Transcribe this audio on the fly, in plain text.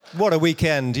What a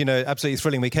weekend, absolutely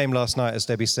thrilling. We came last night, as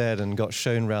Debbie said, and got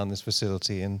shown around this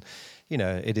facility. And,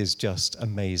 it is just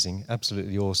amazing,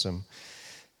 absolutely awesome.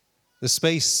 The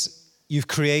space you've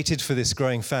created for this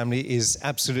growing family is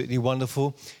absolutely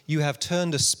wonderful. You have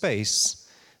turned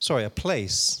a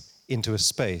place into a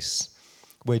space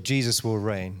where Jesus will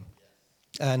reign.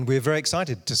 And we're very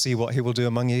excited to see what he will do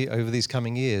among you over these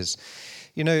coming years.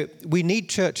 We need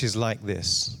churches like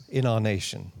this in our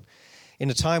nation. In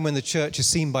a time when the church is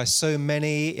seen by so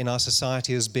many in our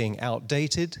society as being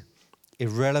outdated,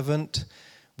 irrelevant,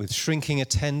 with shrinking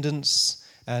attendance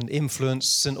and influence,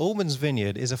 St. Albans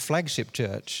Vineyard is a flagship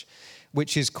church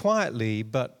which is quietly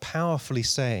but powerfully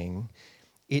saying,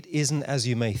 it isn't as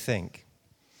you may think.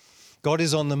 God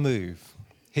is on the move.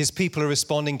 His people are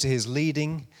responding to his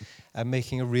leading and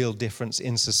making a real difference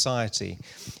in society.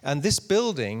 And this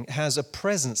building has a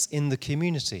presence in the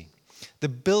community. The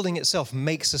building itself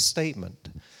makes a statement.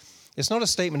 It's not a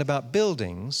statement about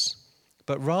buildings,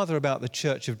 but rather about the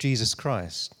Church of Jesus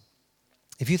Christ.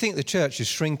 If you think the church is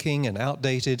shrinking and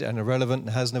outdated and irrelevant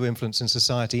and has no influence in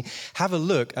society, have a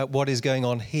look at what is going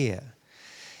on here.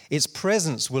 Its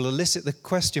presence will elicit the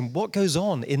question, what goes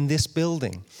on in this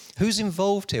building? Who's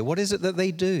involved here? What is it that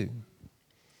they do?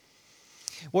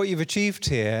 What you've achieved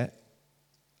here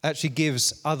actually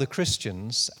gives other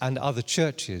Christians and other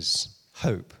churches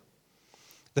hope.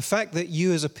 The fact that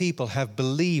you as a people have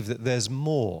believed that there's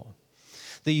more,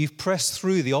 that you've pressed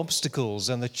through the obstacles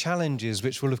and the challenges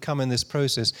which will have come in this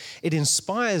process, it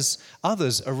inspires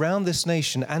others around this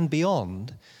nation and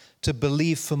beyond to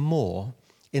believe for more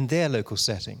in their local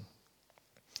setting.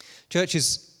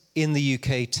 Churches in the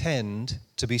UK tend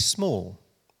to be small.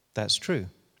 That's true.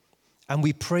 And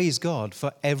we praise God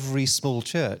for every small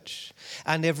church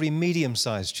and every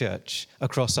medium-sized church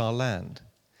across our land.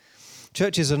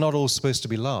 Churches are not all supposed to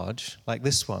be large, like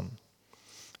this one.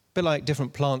 A bit like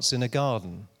different plants in a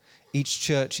garden. Each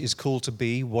church is called to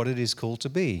be what it is called to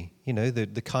be.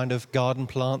 The kind of garden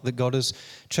plant that God has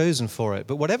chosen for it.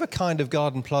 But whatever kind of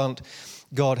garden plant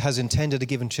God has intended a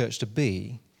given church to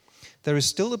be, there is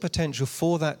still the potential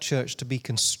for that church to be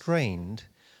constrained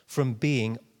from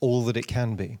being all that it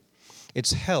can be.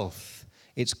 Its health,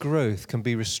 its growth can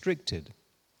be restricted.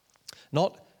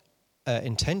 Not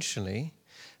intentionally,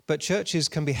 but churches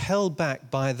can be held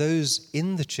back by those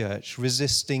in the church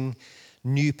resisting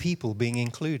new people being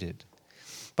included,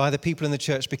 by the people in the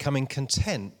church becoming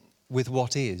content with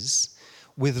what is,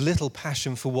 with little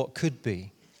passion for what could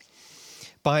be,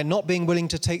 by not being willing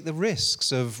to take the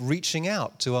risks of reaching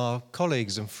out to our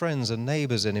colleagues and friends and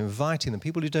neighbors and inviting them,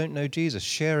 people who don't know Jesus,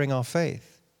 sharing our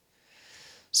faith,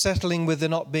 settling with there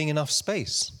not being enough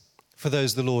space for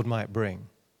those the Lord might bring,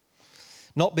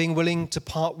 not being willing to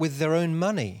part with their own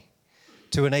money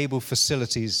to enable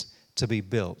facilities to be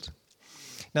built.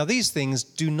 Now, these things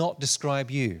do not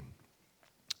describe you.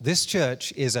 This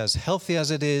church is as healthy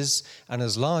as it is and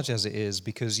as large as it is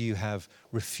because you have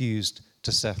refused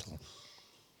to settle.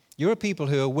 You're a people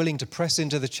who are willing to press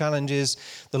into the challenges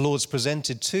the Lord's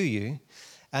presented to you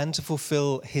and to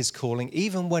fulfill his calling,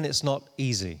 even when it's not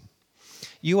easy.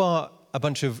 You are a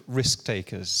bunch of risk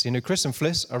takers. Chris and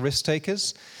Fliss are risk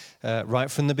takers. Right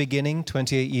from the beginning,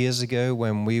 28 years ago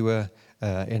when we were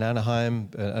in Anaheim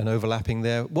and overlapping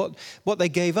there, what they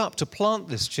gave up to plant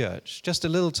this church, just a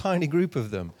little tiny group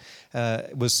of them,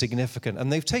 was significant.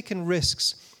 And they've taken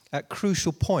risks at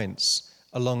crucial points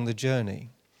along the journey.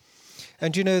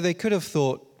 And, they could have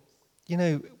thought,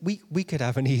 we could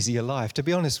have an easier life. To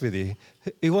be honest with you,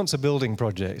 who wants a building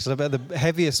project? It's about the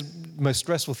heaviest, most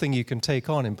stressful thing you can take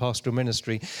on in pastoral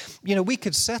ministry. We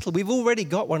could settle. We've already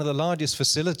got one of the largest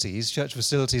facilities, church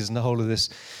facilities in the whole of this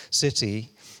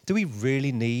city. Do we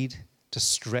really need to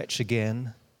stretch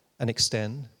again and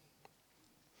extend?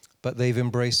 But they've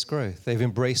embraced growth. They've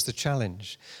embraced the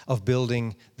challenge of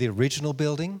building the original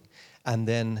building and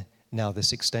then now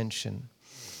this extension.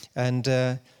 And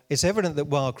it's evident that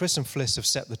while Chris and Fliss have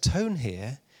set the tone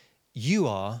here, you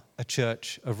are a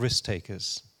church of risk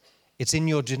takers. It's in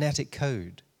your genetic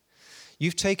code.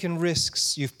 You've taken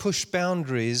risks, you've pushed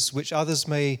boundaries which others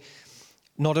may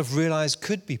not have realized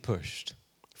could be pushed.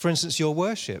 For instance, your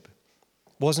worship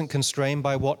wasn't constrained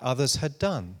by what others had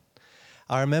done.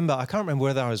 I can't remember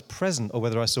whether I was present or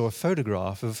whether I saw a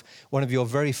photograph of one of your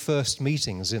very first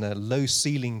meetings in a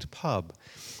low-ceilinged pub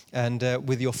and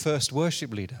with your first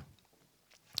worship leader,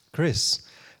 Chris,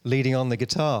 leading on the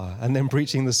guitar and then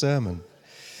preaching the sermon.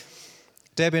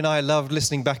 Debbie and I loved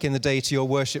listening back in the day to your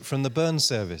worship from the Burn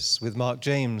service with Mark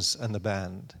James and the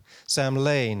band. Sam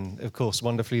Lane, of course,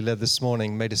 wonderfully led this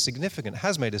morning,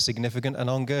 has made a significant and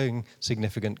ongoing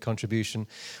significant contribution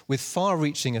with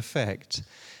far-reaching effect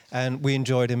And we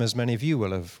enjoyed him, as many of you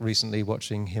will have recently,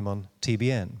 watching him on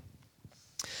TBN.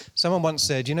 Someone once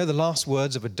said, you know the last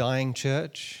words of a dying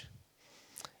church?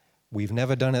 We've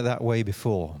never done it that way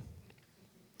before.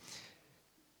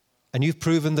 And you've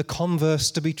proven the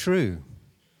converse to be true.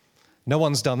 No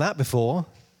one's done that before.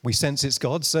 We sense it's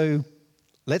God, so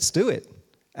let's do it.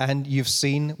 And you've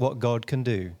seen what God can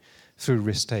do through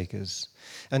risk takers.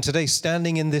 And today,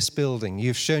 standing in this building,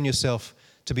 you've shown yourself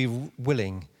to be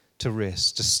willing to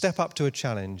risk, to step up to a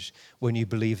challenge when you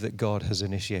believe that God has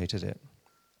initiated it.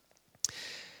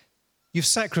 You've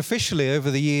sacrificially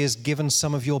over the years given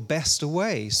some of your best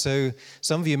away. So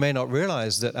some of you may not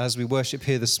realize that as we worship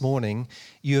here this morning,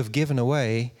 you have given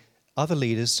away other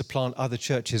leaders to plant other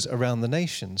churches around the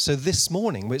nation. So this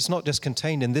morning, it's not just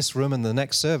contained in this room and the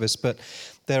next service, but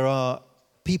there are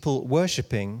people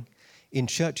worshiping in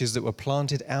churches that were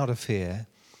planted out of here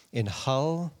in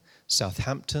Hull,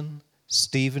 Southampton,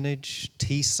 Stevenage,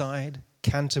 Teesside,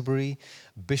 Canterbury,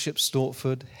 Bishop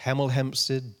Stortford, Hemel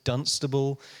Hempstead,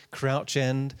 Dunstable, Crouch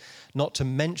End, not to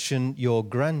mention your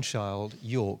grandchild,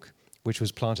 York, which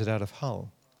was planted out of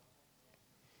Hull.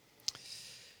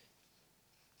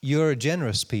 You're a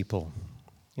generous people.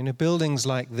 You know, buildings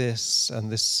like this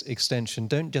and this extension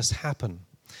don't just happen.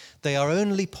 They are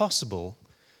only possible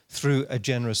through a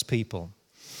generous people.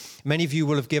 Many of you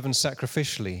will have given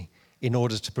sacrificially in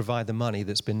order to provide the money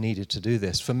that's been needed to do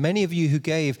this. For many of you who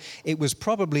gave, it was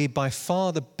probably by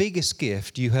far the biggest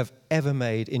gift you have ever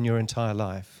made in your entire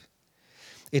life.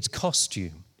 It's cost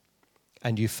you,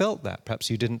 and you felt that.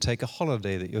 Perhaps you didn't take a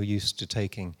holiday that you're used to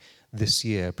taking this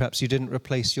year. Perhaps you didn't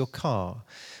replace your car.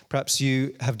 Perhaps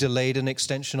you have delayed an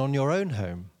extension on your own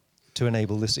home to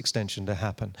enable this extension to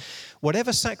happen.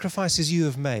 Whatever sacrifices you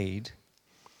have made,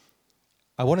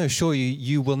 I want to assure you,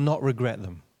 you will not regret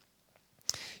them.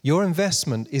 Your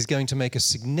investment is going to make a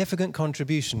significant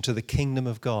contribution to the kingdom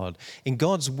of God, in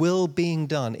God's will being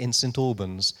done in St.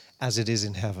 Albans as it is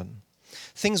in heaven.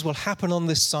 Things will happen on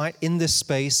this site, in this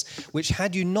space, which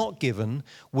had you not given,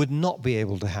 would not be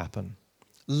able to happen.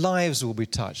 Lives will be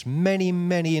touched. Many,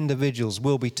 many individuals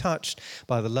will be touched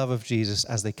by the love of Jesus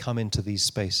as they come into these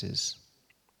spaces.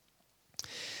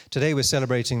 Today we're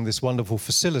celebrating this wonderful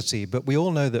facility, but we all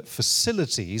know that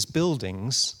facilities,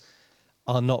 buildings,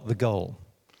 are not the goal.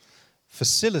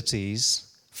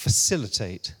 Facilities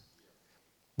facilitate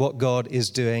what God is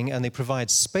doing, and they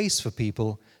provide space for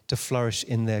people to flourish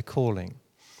in their calling.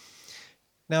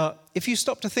 Now, if you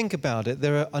stop to think about it,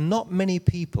 there are not many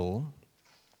people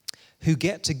who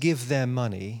get to give their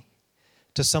money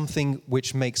to something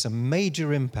which makes a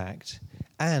major impact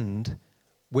and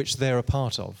which they're a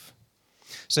part of.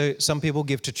 So some people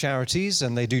give to charities,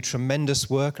 and they do tremendous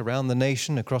work around the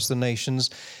nation, across the nations,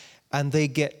 and they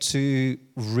get to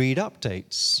read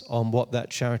updates on what that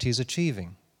charity is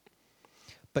achieving.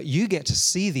 But you get to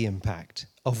see the impact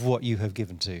of what you have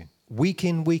given to, week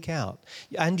in, week out.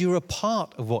 And you're a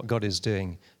part of what God is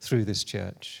doing through this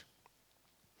church.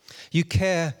 You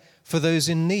care for those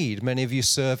in need. Many of you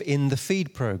serve in the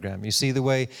feed program. You see the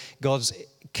way God's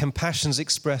compassion is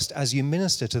expressed as you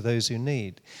minister to those who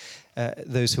need,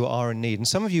 those who are in need. And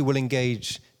some of you will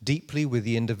engage deeply with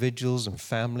the individuals and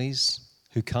families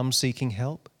who come seeking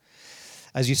help.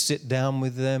 As you sit down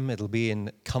with them, it'll be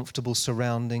in comfortable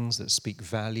surroundings that speak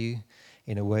value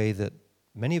in a way that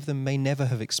many of them may never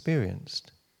have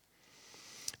experienced.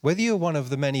 Whether you're one of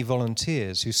the many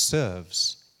volunteers who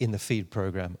serves in the feed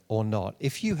program or not,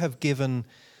 if you have given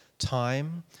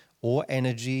time or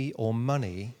energy or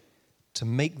money to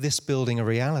make this building a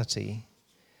reality,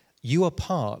 you are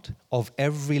part of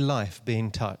every life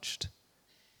being touched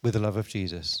with the love of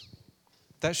Jesus.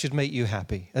 That should make you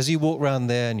happy. As you walk around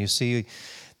there and you see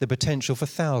the potential for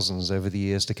thousands over the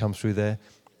years to come through there,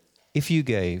 if you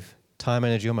gave time,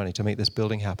 energy, or money to make this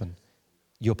building happen,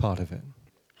 you're part of it.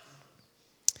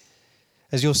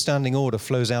 As your standing order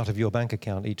flows out of your bank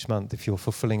account each month, if you're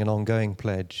fulfilling an ongoing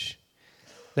pledge,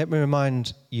 let me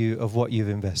remind you of what you've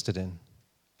invested in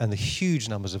and the huge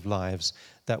numbers of lives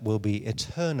that will be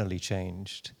eternally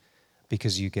changed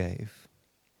because you gave.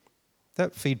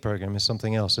 That feed program is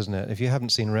something else, isn't it? If you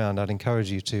haven't seen around, I'd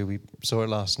encourage you to. We saw it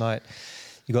last night.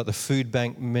 You've got the food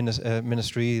bank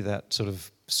ministry, that sort of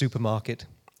supermarket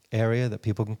area that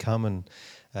people can come and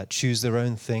choose their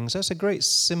own things. That's a great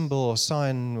symbol or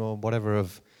sign or whatever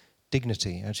of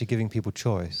dignity, actually giving people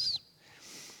choice.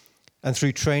 And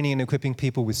through training and equipping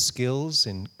people with skills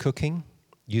in cooking,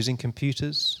 using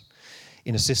computers,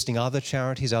 in assisting other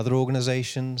charities, other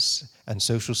organizations and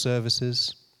social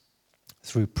services,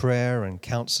 through prayer and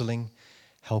counseling,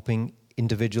 helping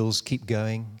individuals keep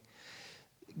going.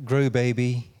 Grow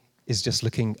Baby, is just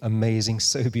looking amazing,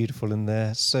 so beautiful in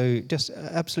there. So just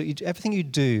absolutely everything you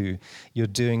do, you're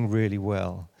doing really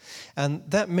well. And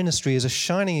that ministry is a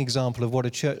shining example of what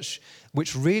a church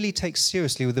which really takes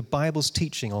seriously with the Bible's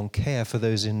teaching on care for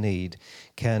those in need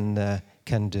can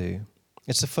do.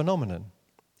 It's a phenomenon.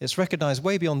 It's recognized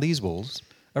way beyond these walls,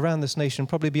 around this nation,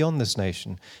 probably beyond this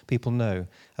nation. People know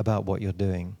about what you're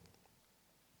doing.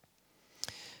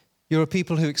 You're a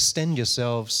people who extend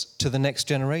yourselves to the next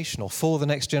generation or for the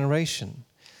next generation.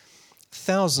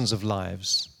 Thousands of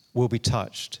lives will be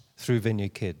touched through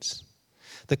Vineyard Kids.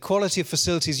 The quality of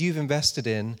facilities you've invested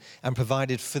in and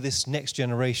provided for this next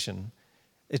generation,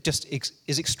 it just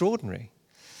is extraordinary.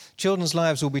 Children's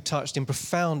lives will be touched in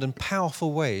profound and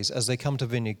powerful ways as they come to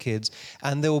Vineyard Kids,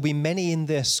 and there will be many in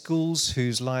their schools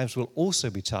whose lives will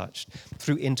also be touched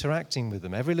through interacting with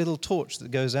them. Every little torch that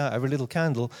goes out, every little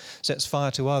candle sets fire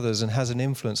to others and has an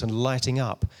influence and lighting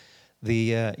up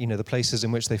the places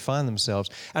in which they find themselves.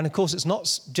 And of course, it's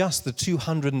not just the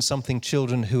 200 and something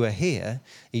children who are here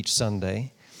each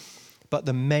Sunday, but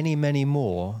the many, many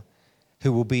more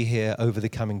who will be here over the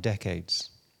coming decades.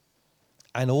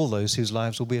 And all those whose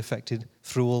lives will be affected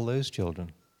through all those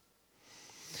children.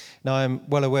 Now, I'm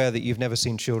well aware that you've never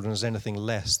seen children as anything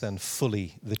less than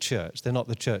fully the church. They're not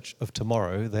the church of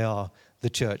tomorrow. They are the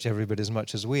church every bit as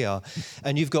much as we are.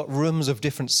 And you've got rooms of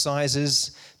different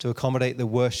sizes to accommodate the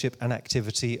worship and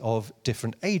activity of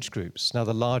different age groups. Now,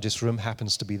 the largest room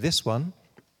happens to be this one.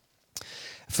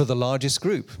 For the largest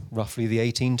group, roughly the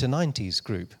 18 to 90s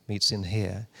group meets in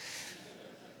here.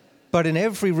 But in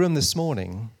every room this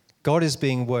morning, God is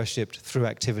being worshipped through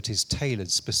activities tailored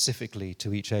specifically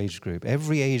to each age group.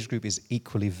 Every age group is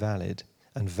equally valid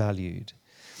and valued.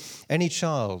 Any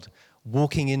child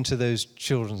walking into those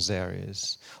children's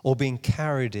areas or being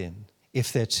carried in,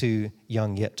 if they're too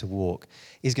young yet to walk,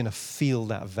 is going to feel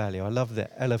that value. I love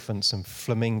the elephants and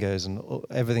flamingos and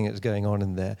everything that's going on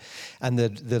in there. And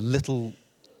the little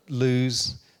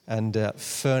loos and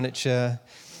furniture,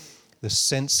 the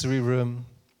sensory room,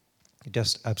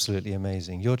 just absolutely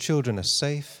amazing. Your children are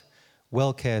safe,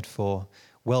 well cared for,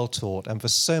 well taught, and for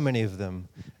so many of them,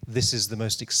 this is the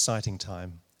most exciting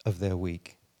time of their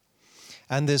week.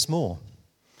 And there's more.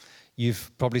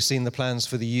 You've probably seen the plans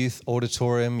for the youth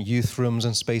auditorium, youth rooms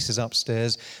and spaces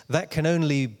upstairs. That can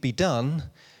only be done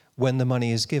when the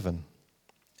money is given.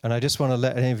 And I just want to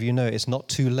let any of you know it's not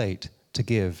too late to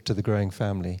give to the growing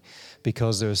family,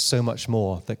 because there is so much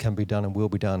more that can be done and will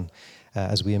be done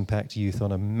as we impact youth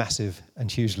on a massive and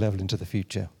huge level into the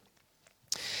future.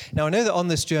 Now, I know that on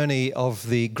this journey of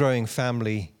the Growing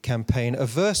Family campaign, a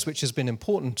verse which has been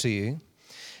important to you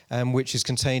and which is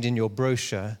contained in your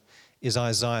brochure is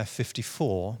Isaiah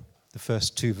 54, the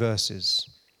first two verses.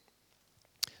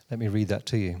 Let me read that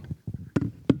to you.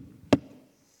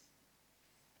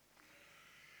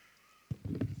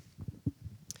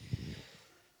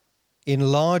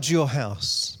 Enlarge your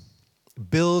house,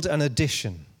 build an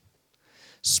addition,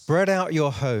 spread out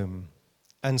your home,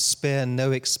 and spare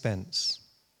no expense.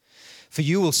 For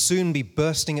you will soon be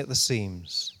bursting at the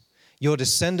seams. Your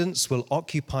descendants will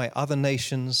occupy other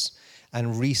nations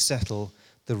and resettle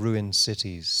the ruined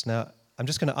cities. Now, I'm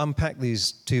just going to unpack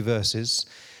these two verses.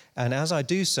 And as I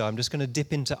do so, I'm just going to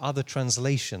dip into other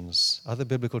translations, other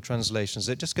biblical translations.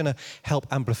 They're just going to help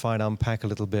amplify and unpack a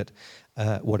little bit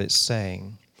what it's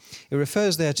saying. It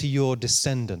refers there to your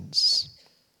descendants,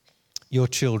 your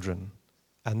children,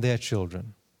 and their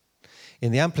children.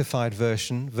 In the Amplified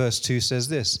Version, verse 2 says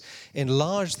this: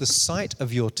 enlarge the site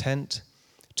of your tent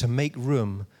to make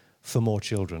room for more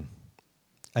children.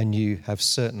 And you have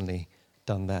certainly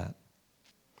done that.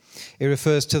 It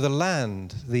refers to the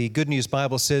land. The Good News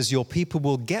Bible says your people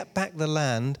will get back the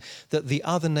land that the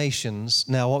other nations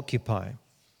now occupy.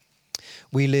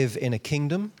 We live in a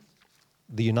kingdom,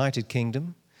 the United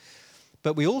Kingdom,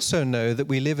 but we also know that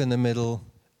we live in the middle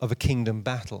of a kingdom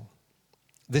battle.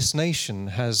 This nation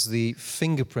has the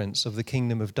fingerprints of the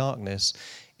kingdom of darkness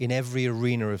in every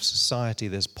arena of society.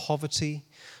 There's poverty,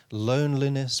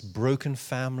 loneliness, broken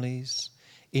families,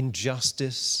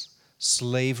 injustice,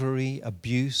 slavery,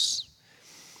 abuse.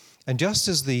 And just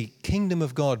as the kingdom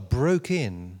of God broke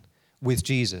in with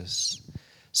Jesus,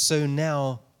 so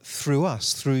now through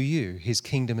us, through you, his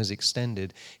kingdom is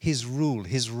extended. His rule,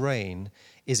 his reign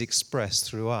is expressed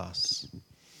through us.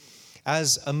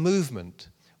 As a movement,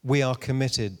 we are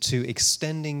committed to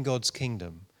extending God's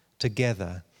kingdom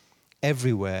together,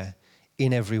 everywhere,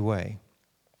 in every way.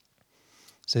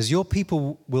 It says, your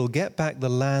people will get back the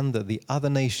land that the other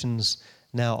nations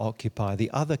now occupy,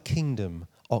 the other kingdom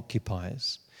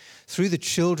occupies. Through the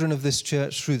children of this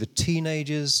church, through the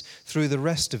teenagers, through the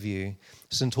rest of you,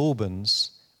 St.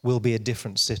 Albans will be a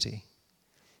different city.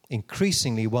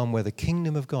 increasingly one where the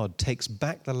kingdom of God takes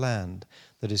back the land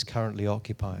that is currently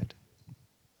occupied.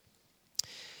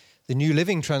 The New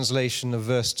Living Translation of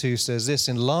verse 2 says this: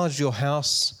 enlarge your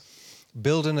house,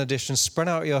 build an addition, spread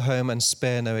out your home, and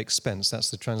spare no expense. That's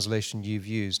the translation you've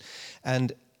used.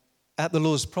 And at the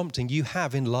Lord's prompting, you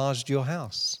have enlarged your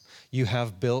house. You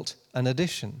have built an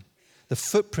addition, the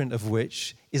footprint of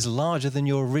which is larger than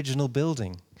your original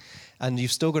building. And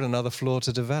you've still got another floor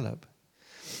to develop.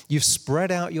 You've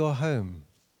spread out your home.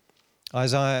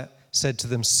 Isaiah said to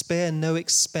them, spare no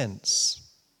expense,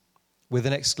 with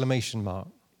an exclamation mark.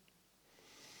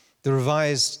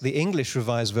 The English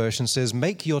Revised Version says,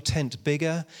 make your tent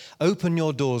bigger, open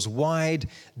your doors wide,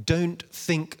 don't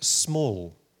think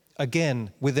small.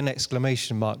 Again, with an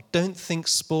exclamation mark. Don't think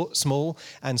small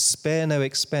and spare no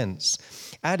expense.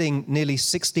 Adding nearly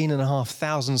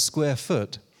 16,500 square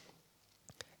foot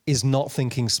is not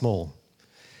thinking small.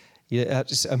 Yeah,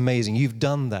 it's amazing. You've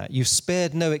done that. You've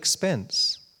spared no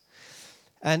expense.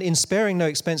 And in sparing no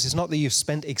expense, it's not that you've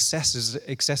spent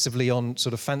excessively on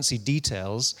sort of fancy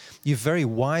details. You've very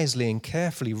wisely and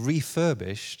carefully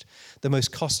refurbished the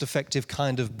most cost-effective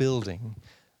kind of building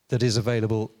that is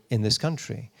available in this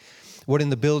country. What in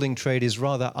the building trade is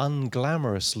rather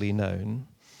unglamorously known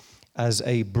as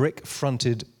a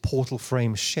brick-fronted portal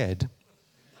frame shed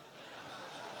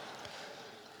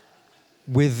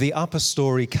with the upper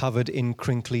story covered in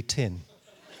crinkly tin.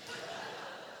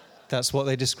 That's what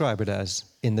they describe it as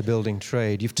in the building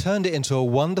trade. You've turned it into a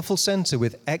wonderful center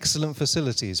with excellent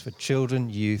facilities for children,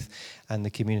 youth, and the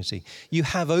community. You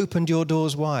have opened your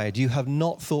doors wide. You have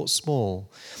not thought small.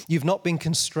 You've not been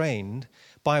constrained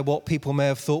by what people may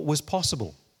have thought was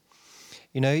possible.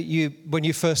 You know, when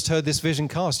you first heard this vision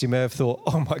cast, you may have thought,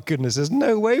 oh my goodness, there's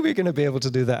no way we're going to be able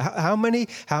to do that. How many,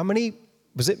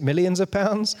 was it millions of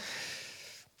pounds?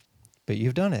 But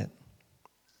you've done it.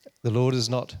 The Lord has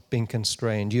not been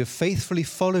constrained. You have faithfully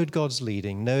followed God's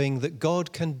leading, knowing that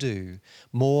God can do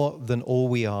more than all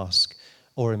we ask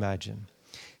or imagine.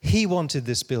 He wanted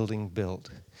this building built.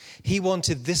 He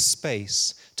wanted this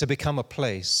space to become a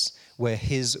place where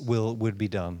His will would be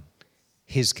done,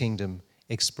 His kingdom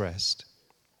expressed.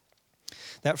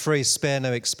 That phrase, spare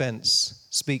no expense,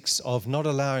 speaks of not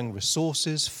allowing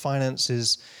resources,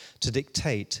 finances to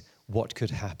dictate what could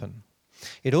happen.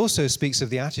 It also speaks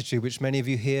of the attitude which many of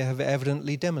you here have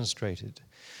evidently demonstrated.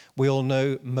 We all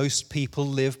know most people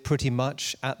live pretty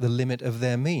much at the limit of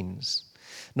their means.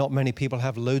 Not many people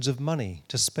have loads of money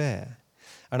to spare.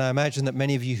 And I imagine that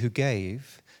many of you who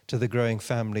gave to the growing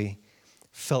family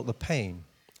felt the pain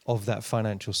of that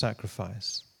financial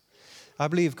sacrifice. I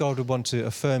believe God would want to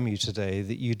affirm you today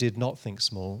that you did not think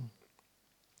small.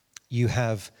 You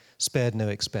have spared no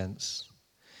expense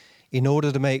in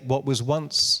order to make what was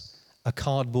once a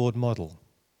cardboard model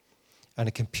and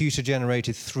a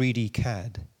computer-generated 3D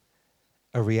CAD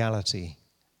a reality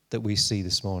that we see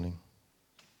this morning.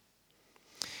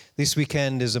 This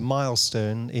weekend is a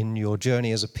milestone in your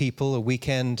journey as a people, a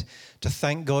weekend to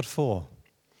thank God for.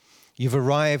 You've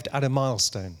arrived at a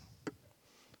milestone,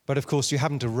 but of course you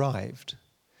haven't arrived.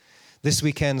 This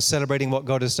weekend, celebrating what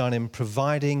God has done in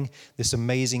providing this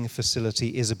amazing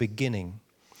facility is a beginning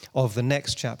of the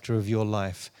next chapter of your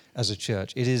life as a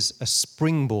church. It is a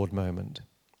springboard moment.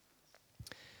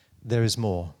 There is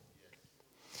more.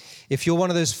 If you're one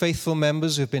of those faithful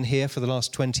members who've been here for the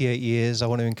last 28 years, I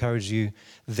want to encourage you,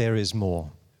 there is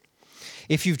more.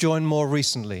 If you've joined more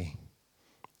recently,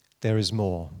 there is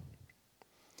more.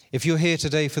 If you're here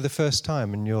today for the first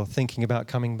time and you're thinking about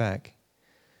coming back,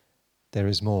 there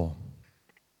is more.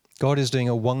 God is doing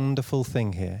a wonderful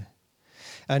thing here,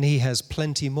 and He has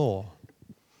plenty more.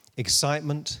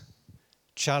 Excitement,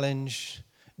 challenge,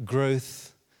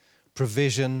 growth,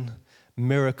 provision,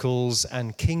 miracles,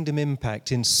 and kingdom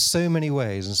impact in so many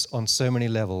ways, on so many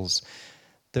levels,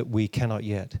 that we cannot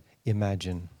yet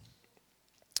imagine.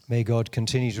 May God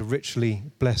continue to richly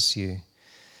bless you.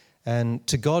 And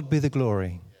to God be the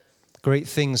glory. Great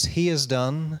things He has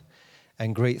done,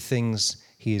 and great things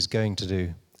He is going to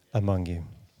do among you.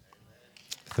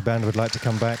 If the band would like to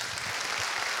come back.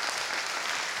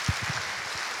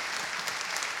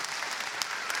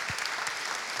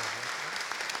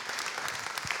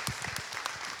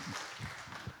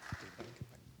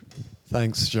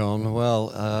 Thanks, John. Well,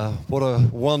 what a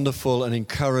wonderful and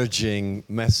encouraging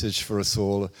message for us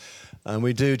all. And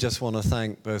we do just want to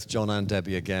thank both John and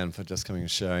Debbie again for just coming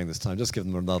and sharing this time. Just give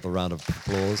them another round of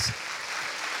applause.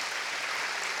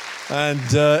 And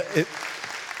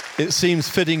it seems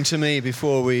fitting to me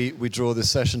before we draw this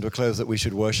session to a close that we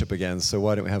should worship again. So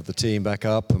why don't we have the team back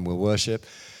up and we'll worship.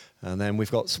 And then we've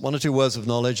got one or two words of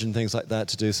knowledge and things like that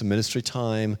to do, some ministry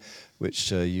time,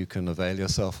 which you can avail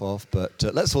yourself of. But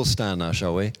let's all stand now,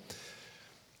 shall we?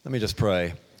 Let me just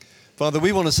pray. Father,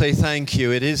 we want to say thank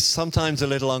you. It is sometimes a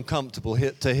little uncomfortable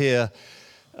to hear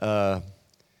the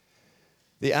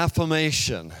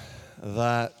affirmation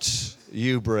that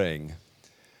you bring.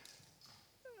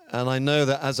 And I know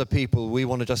that as a people, we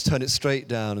want to just turn it straight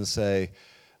down and say,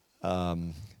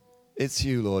 it's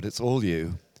you, Lord, it's all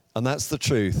you. And that's the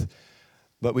truth.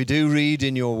 But we do read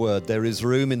in your word, there is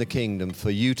room in the kingdom for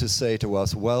you to say to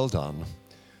us, well done,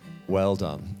 well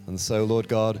done. And so, Lord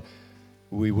God,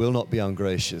 we will not be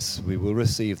ungracious. We will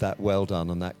receive that well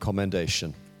done and that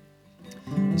commendation.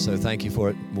 So thank you for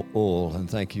it all, and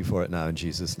thank you for it now in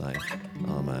Jesus' name.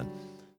 Amen.